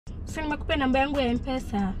Sasa nimekupa namba yangu ya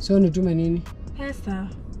Pesa. So nitume nini? Pesa.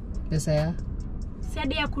 Pesa ya? Si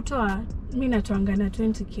hadi ya kutoa. Mimi natoanga na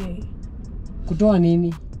 20k. Kutoa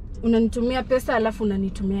nini? Unanitumia pesa alafu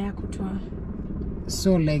unanitumia ya kutoa.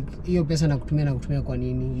 So like hiyo pesa nakutumia kwa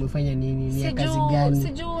nini? Umefanya nini? Ni ya kazi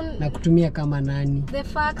gani? Nakutumia kama nani? The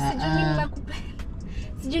fact sijui nimekupenda.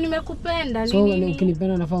 Sijui nimekupenda so, nini? So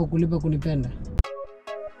ukinipenda nafaa ukulipa kunipenda.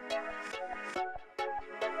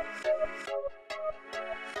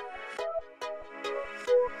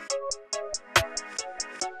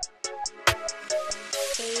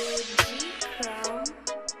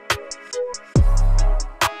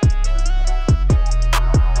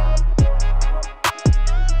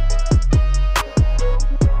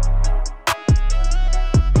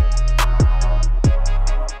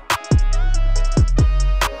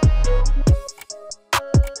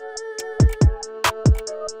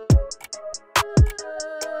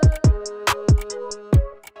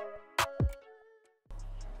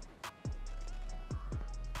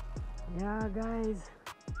 Yeah, guys.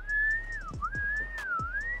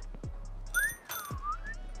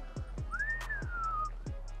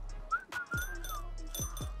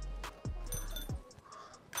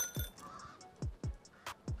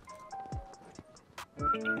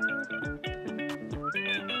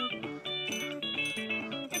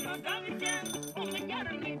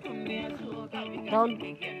 Down.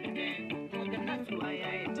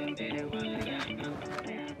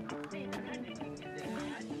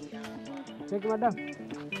 Check madam.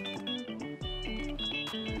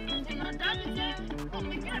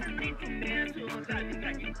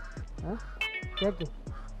 Huh? Check it.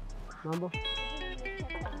 Mambo.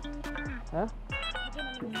 Huh?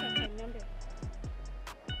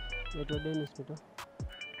 Yeto Denny-c.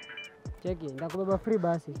 Check it. Ndakubeba free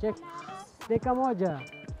basi. Check. Dakika moja.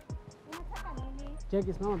 Check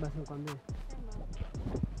it, simama basi nikwambie.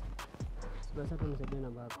 Basi tunisaidia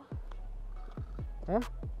namba yako. Eh?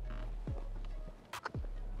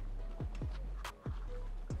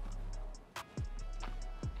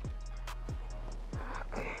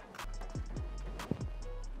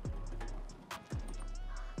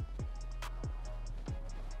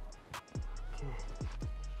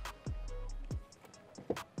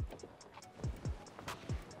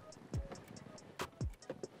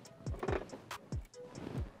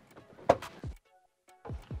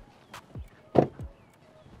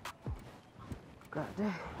 God.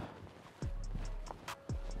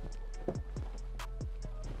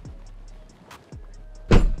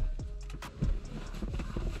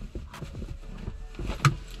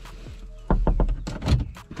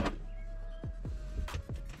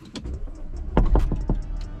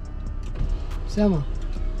 Sema.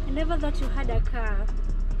 I never thought you had a car.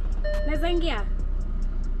 Naweza ingia?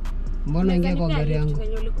 Mbona ingia kwa gari yangu?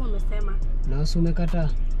 Kwenye ulikuwa umesema. Na usumekataa.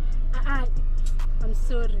 I'm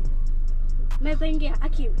sorry. Naweza ingia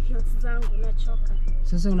aki heels zangu nachoka.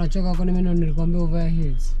 Sasa unachoka kwa nini nilikwambia uvae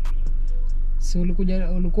heels? Si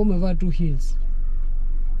ulikuwa umevaa tu heels.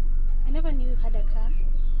 I never knew you had a car.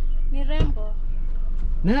 Ni rembo.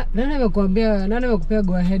 Nani amekupea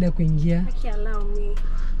go ahead ya kuingia? Aki allow me.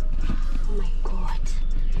 Oh my god.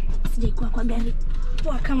 Sijaikuwa kwa gari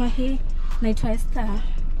poa kama hii. Naitwa Esther.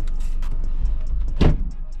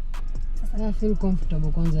 Sasa feel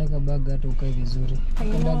comfortable kwanza, weka bag hata ukae vizuri.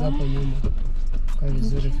 Bag hapo nyuma. Ukae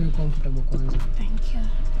vizuri, feel comfortable kwanza. Thank you.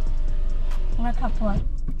 Weka poa.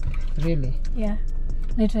 Really? Yeah.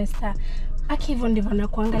 Naitwa Esther. Aki hivyo ndivyo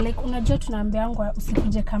nakuanga, like unajua tunaambiangwa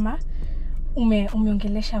usikuje kama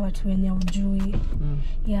umeongelesha watu wenye ujui.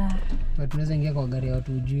 Yeah. But tunaweza ingia kwa gari ya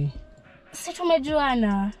watu ujui. Si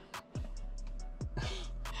tumejuana.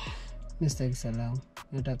 Mr. Salam.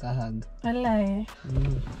 Nataka hug. Wallahi.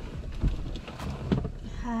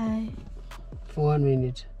 Hi. For 1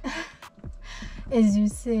 minute. As you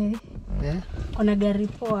say. Yeah? Kuna gari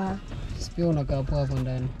poa. Sipia unakaa poa hapo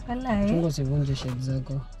ndani. Wallahi. Chungo usivunje shade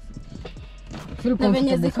zako. Feel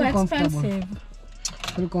comfortable.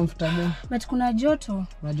 Feel comfortable. But kuna joto.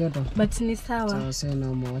 Kuna joto. But ni sawa. Sawa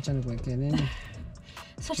na mwacha nikuwekee nini?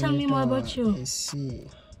 So tell me more about you. AC.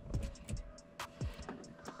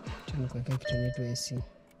 Nikuwekea kitu inaitwa AC.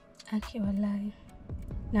 Aki wallahi.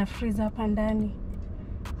 Na freezer hapa ndani.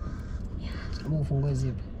 Sema ufungue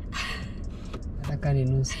zipi. Nataka ni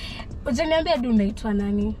nusu. Ujaniambia du unaitwa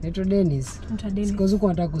nani? Naitwa Denny-c. Siko zuko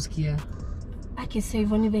nataka kusikia. Aki sasa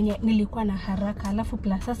hivyo ni venye nilikuwa na haraka alafu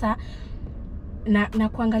plus sasa na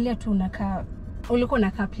kuangalia tu unakaa ulikuwa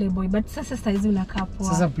unakaa playboy but sasa hizi unakaa poa.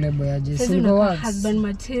 Sasa playboy aje? Single wax. Husband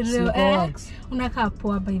material. Unakaa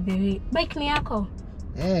poa by the way. Bike ni yako?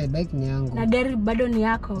 Bike ni yangu. Na gari bado ni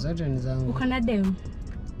yako? Zote ni zangu. Uko na dem?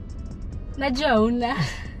 Najua una.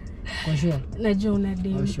 Kwa sure. Najua una date.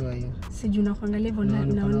 Kwa sure hiyo. Sijui unakuangalia hivyo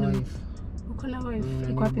naona. Uko na wife?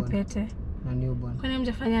 Iko wapi pete? Na newborn. Kwani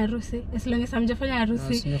mjafanya harusi? As long as mjafanya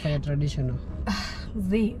harusi. Simefanya traditional.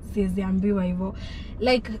 Siwezi ambiwa hivyo.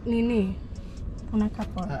 Like nini?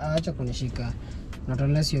 Unakapa. Acha kunishika. Not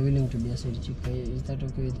unless you're willing to be a side chick. Is that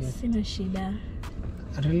okay with you? Sina shida.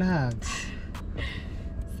 Relax.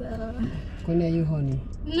 So. Kwani are you horny?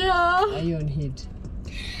 No. Are you on hit?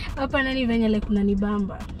 Hapa nani venye like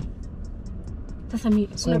unanibamba. Sasa mi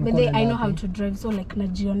kuna bende I know how to drive, so like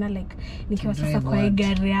najiona like nikiwa sasa kwa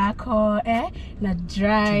gari yako na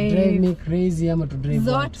drive. To drive me crazy ama to drive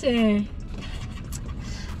zote.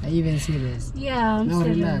 Are you even serious? Yeah, I'm no,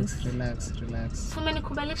 serious. Relax. So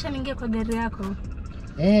umenikubalisha ningie kwa gari yako?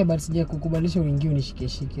 But sija kukubalisha uingie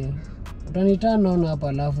unishike. Utanitana naona hapa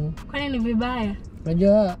alafu. Kwani ni vibaya?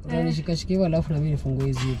 Unajua unanishika hivi alafu na mimi nifungue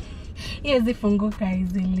hizi. Hizi funguka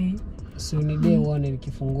easily. So ni day one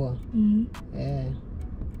nikifungua.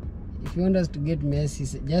 If you want us to get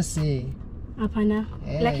messy, just say. Hapana.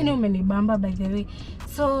 Lakini umenibamba by the way.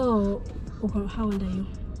 So, how old are you?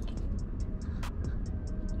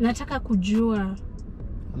 Nataka kujua.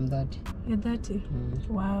 I'm 30. You're 30?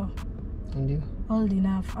 Wow. And you? Old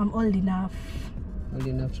enough. I'm old enough. Old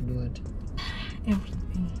enough to do what?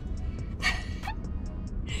 Everything.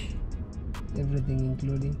 Everything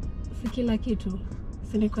including? Si kila kitu.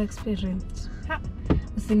 Siniko experience.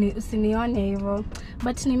 Usinione hivyo.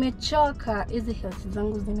 But nimechoka. Hizi health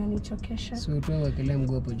zangu zinanichokesha. So utoe kile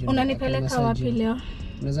mguu hapo juu. Unanipeleka wapi leo?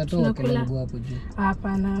 Unaweza toa kile mguu hapo juu.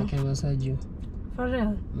 Hapana. Akina massage. For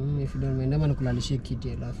real? If you don't mind, ama nikulalishe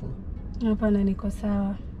kiti alafu. Hapana, niko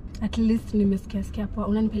sawa. At least nimesikia poa.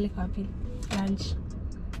 Unanipeleka wapi? Lunch.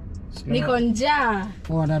 Niko njaa.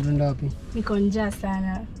 Unataka wapi? Niko njaa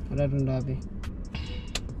sana. Unataka wapi?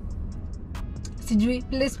 Sijui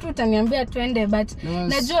place tu utaniambia twende but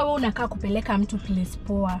najua wewe unakaa kupeleka mtu place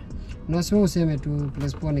poa. Na sio useme tu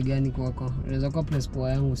place poa ni gani kwako. Unaweza kuwa place poa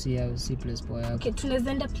yangu si place poa yako. Okay,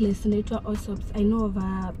 tunaweza enda place inaitwa Osops. I know of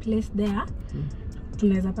a place there.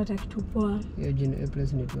 Tunaweza pata kitu poa. Hiyo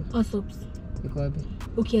place inaitwa Osops. Iko wapi?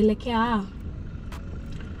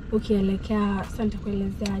 Ukielekea sante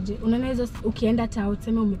kuelezeaje. Unaona hizo ukienda tao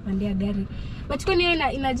useme umepandia gari. But kwani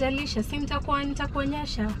hiyo inajalisha? Si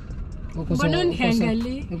nitakuonyesha. Mbona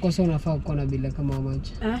niangalie? Uko sawa unafaa kuwa na bila kama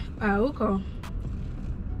umaji. Uko.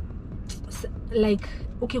 Like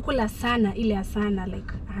ukikula sana ile ya sana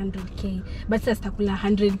like 100k. But sasa sitakula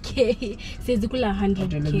 100k. Siwezi kula 100k.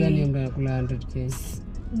 Hotel gani unakula 100k?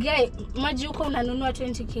 Guy, maji huko unanunua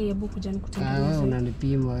 20k, hebu kuja nikutengeneze. Wewe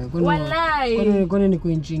unanipima wewe. Wallahi. Kwani ni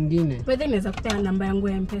kwa nchi nyingine? Wewe unaweza kupea namba yangu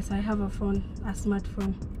ya Pesa. I have a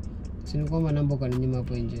smartphone. Sinikwamba namba kwa nini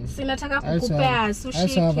hapo nje? Sinataka kukupea sushi. I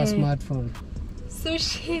also have a smartphone.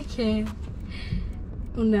 Sushi.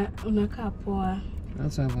 Unakaa poa. I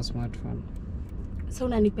also have a smartphone. So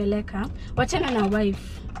unanipeleka. Wachana na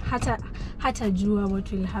wife. Hata jua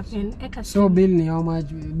what will happen. So bill ni how much?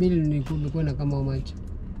 Bill ni kwenda kama how much?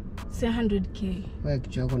 Si 100k. Wewe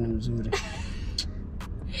kichwa chako ni mzuri.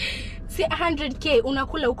 Si 100k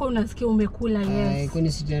unakula huko unasikia umekula yes.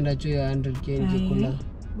 Kwani sitaenda chuo ya 100k nikikula.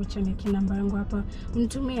 Uchane kinamba yangu hapa.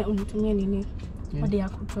 Unitumie nini? Hadi ya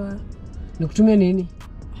kutoa. Nikutumie nini?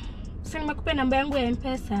 Sasa nimekupa namba yangu ya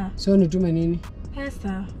Pesa. So nitume nini?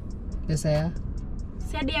 Pesa. Pesa ya?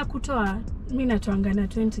 Si hadi ya kutoa. Mimi natoanga na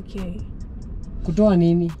 20k. Kutoa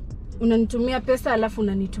nini? Unanitumia pesa alafu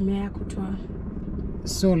unanitumia ya kutoa.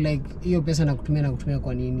 So like hiyo pesa nakutumia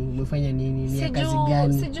kwa nini? Umefanya nini? Ni ya kazi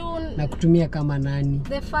gani? Nakutumia kama nani?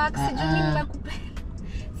 The fact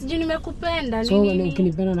sijui nimekupenda. So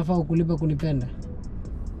ukinipenda nafaa kukulipa kunipenda?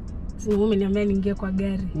 Sio wewe umeniambia niingie kwa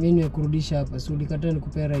gari. Mimi nimekurudisha hapa. So ulikataa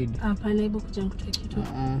nikupe ride? Hapana, hebu kuja nikutoe kitu.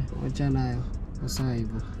 Acha nayo. Sasa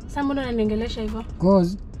hivyo. Sasa mbona unaniengelesha hivyo?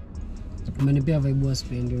 Cause umenipea vibe wa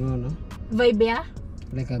spend, unaona? Vibe ya?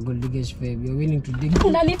 Like a gold digger vibe. You're willing to dig.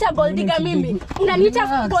 Unaniita gold digger mimi?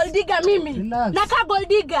 Unaniita gold digger mimi? Naka gold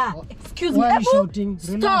digger. Excuse me.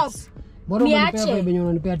 Stop. Bora unanipea vibe yenye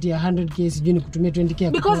unanipea ati 100k sijui nikutumie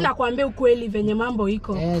 20k. Because nakwambia ukweli venye mambo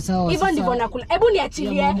iko. Sawa. Hivyo ndivyo nakula. Hebu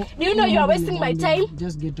niachilie. Do you know you are wasting my time?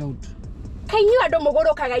 Just get out. Kanyiwa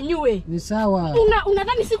domogoro kaganywe. Ni sawa.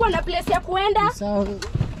 Unadhani siko na place ya kuenda? Ni sawa.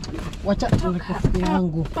 Wacha kofia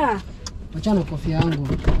yangu. Wacha na kofia yangu.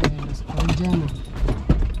 Njema.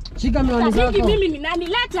 Shika miwani zako. Sasa mimi ni nani?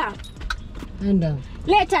 Leta. Enda.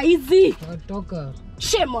 Leta hizi. Toka.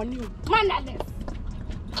 Shame on you. Mannerless.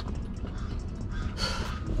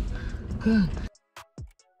 God.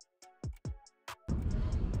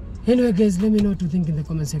 Anyway guys, let me know what you think in the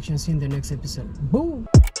comment section. See you in the next episode. Boom.